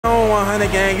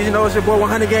100 gang. You know it's your boy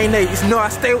 100 Gang Nate. You know I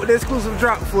stay with the exclusive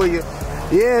drop for you.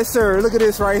 Yes, sir. Look at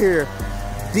this right here.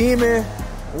 Demon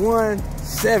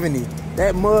 170.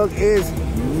 That mug is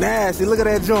nasty. Look at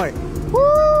that joint. Woo!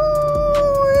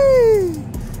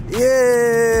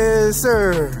 Yes,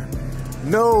 sir.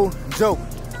 No joke.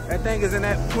 That thing is in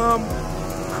that plum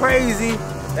crazy.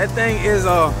 That thing is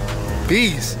a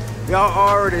beast. Y'all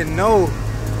already know.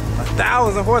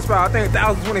 1,000 horsepower. I think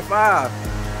 1,025.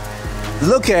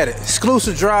 Look at it.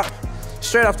 Exclusive drop.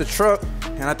 Straight off the truck.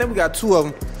 And I think we got 2 of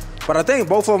them. But I think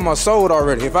both of them are sold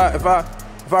already. If I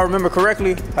remember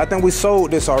correctly, I think we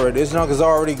sold this already. This junk is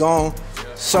already gone.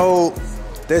 So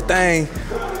this thing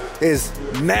is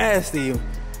nasty,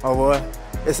 oh boy.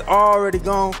 It's already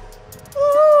gone.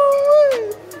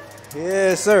 Woo-wee.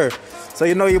 Yes, sir. So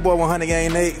you know your boy 100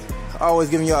 Gang Nate, always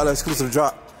giving y'all an exclusive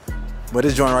drop. But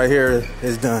this joint right here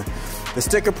is done. The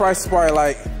sticker price is probably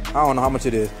like, I don't know how much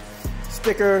it is.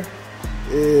 Sticker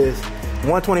is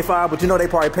 $125, but you know they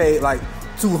probably paid like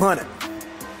 $200.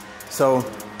 So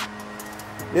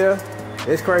yeah,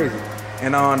 it's crazy.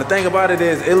 And the thing about it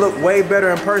is, it looked way better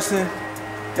in person.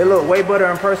 It looked way better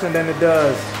in person than it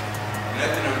does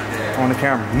on the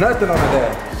camera. Nothing on the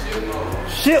dash.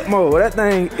 Ship mode. That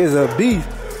thing is a beast.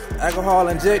 Alcohol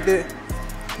injected.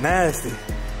 Nasty.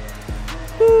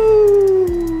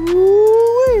 Woo-wee.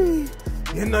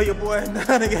 You know your boy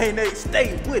 100 Gang Nate,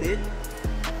 stay with it.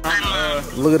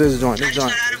 Look at this joint. This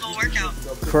joint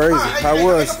crazy. How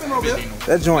was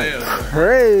that joint?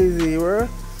 Crazy, bro.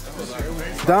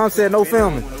 Dom said no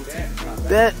filming.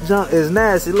 That junk is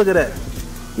nasty. Look at that.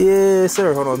 Yes,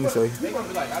 sir. Hold on, let me show you.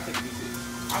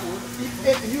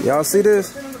 Y'all see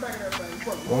this?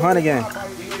 100 Gang.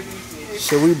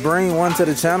 Should we bring one to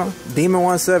the channel? Demon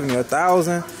 170,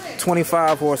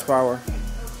 1,025 horsepower.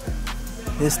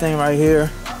 This thing right here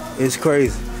is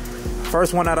crazy.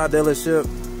 First one at our dealership.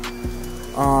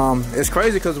 It's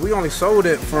crazy because we only sold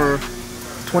it for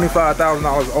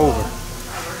 $25,000 over.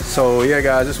 So yeah,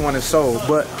 guys, this one is sold,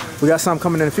 but we got something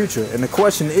coming in the future. And the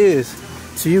question is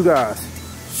to you guys,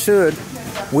 should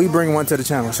we bring one to the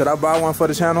channel? Should I buy one for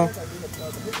the channel?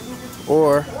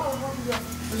 Or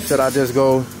should I just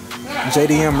go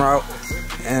JDM route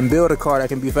and build a car that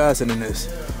can be faster than this?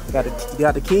 Got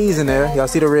the keys in there. Y'all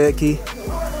see the red key?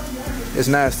 It's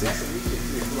nasty.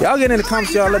 Y'all get in the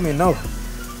comments, y'all let me know.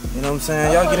 You know what I'm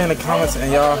saying? Y'all get in the comments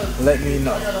and y'all let me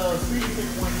know.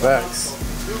 Facts.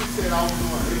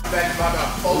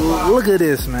 Look at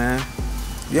this, man.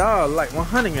 Y'all like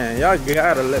 100 Gang. Y'all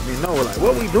gotta let me know, like,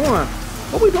 what we doing?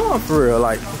 What we doing for real?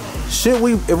 Like, should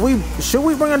we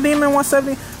bring a Demon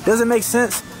 170? Does it make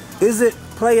sense? Is it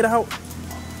played out,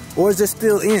 or is it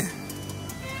still in?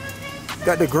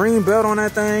 Got the green belt on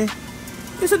that thing.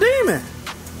 It's a Demon.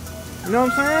 You know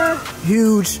what I'm saying?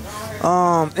 Huge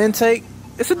intake.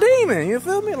 It's a Demon. You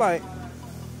feel me? Like,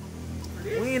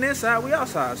 we ain't inside, we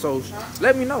outside. So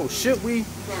let me know, should we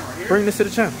bring this to the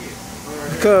channel?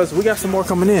 Because we got some more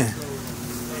coming in.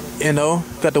 You know,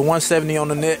 got the 170 on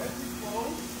the net.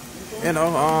 You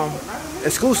know,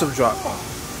 exclusive drop.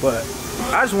 But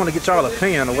I just want to get y'all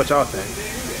opinion on what y'all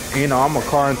think. You know, I'm a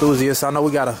car enthusiast. I know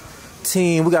we got a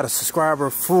team, we got a subscriber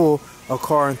full of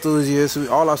car enthusiasts.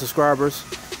 All our subscribers.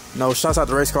 You know, shouts out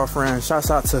to Race Car Friends.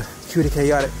 Shouts out to Cutie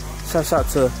Chaotic. Shouts out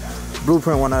to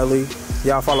Blueprint 1 LE.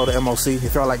 Y'all follow the MOC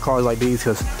if y'all like cars like these,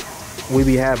 because we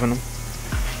be having them.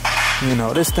 You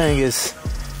know, this thing is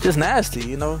just nasty,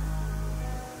 you know.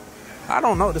 I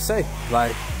don't know what to say.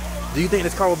 Like, do you think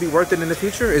this car will be worth it in the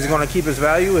future? Is it going to keep its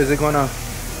value? Is it going to...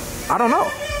 I don't know.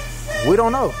 We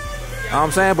don't know. You know what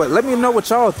I'm saying? But let me know what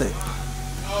y'all think.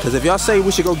 Because if y'all say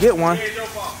we should go get one,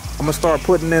 I'm going to start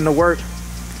putting in the work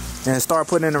and start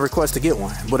putting in the request to get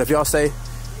one. But if y'all say,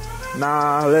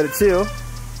 nah, let it chill,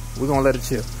 we're going to let it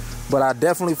chill. But I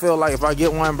definitely feel like if I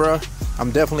get one, bro,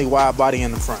 I'm definitely wide body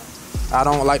in the front. I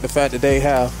don't like the fact that they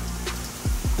have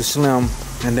the slim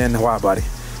and then the wide body.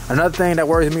 Another thing that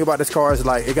worries me about this car is,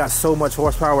 like, it got so much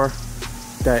horsepower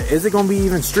that is it going to be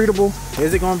even streetable?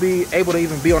 Is it going to be able to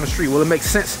even be on the street? Will it make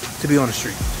sense to be on the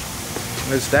street?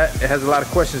 It has a lot of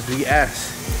questions to be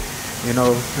asked, you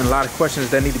know, and a lot of questions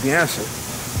that need to be answered.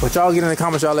 But y'all get in the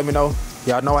comments, y'all let me know.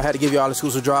 Y'all know I had to give y'all an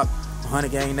exclusive drop. 100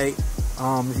 Gang Nate.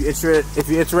 If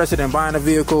you're interested in buying a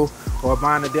vehicle or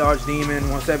buying a Dodge Demon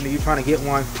 170, you trying to get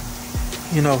one,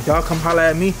 you know, y'all come holler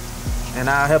at me and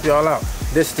I'll help y'all out.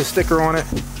 This is the sticker on it,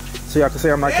 so y'all can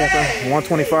say I'm not capping.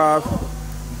 125,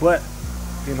 but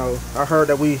you know, I heard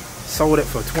that we sold it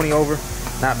for 20 over.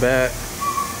 Not bad.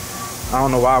 I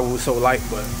don't know why we were so light,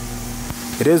 but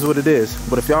it is what it is.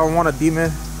 But if y'all want a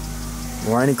Demon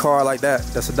or any car like that,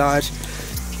 that's a Dodge,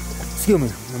 excuse me,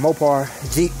 a Mopar,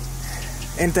 Jeep,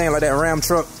 anything like that, Ram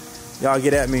truck, y'all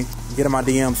get at me, get in my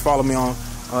DMs, follow me on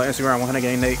Instagram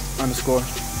 100GameNate_. And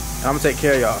I'm gonna take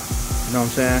care of y'all. You know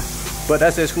what I'm saying? But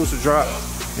that's the exclusive drop.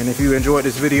 And if you enjoyed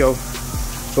this video,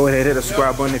 go ahead and hit the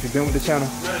subscribe button if you've been with the channel.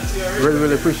 Really,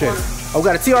 really appreciate it. Oh, we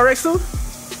got a TRX too?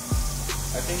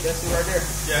 I think that's it right there.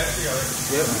 Yeah, that's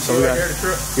TRX. Yep. So we got the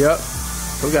truck. Yep.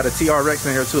 So we got a TRX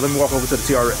in here too. Let me walk over to the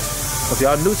TRX. So if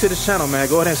y'all new to this channel, man,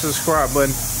 go ahead and hit the subscribe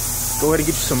button. Go ahead and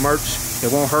get you some merch.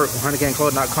 It won't hurt.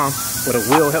 100GameClothing.com, but it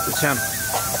will help the channel.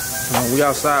 We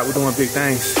outside. We're doing big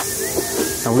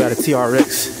things. And we got a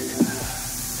TRX.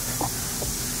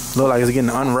 Look like it's getting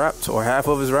unwrapped or half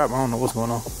of it's wrapped. I don't know what's going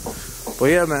on. But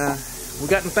yeah, man, we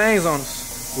got them things on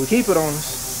us. We keep it on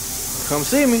us. Come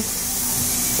see me.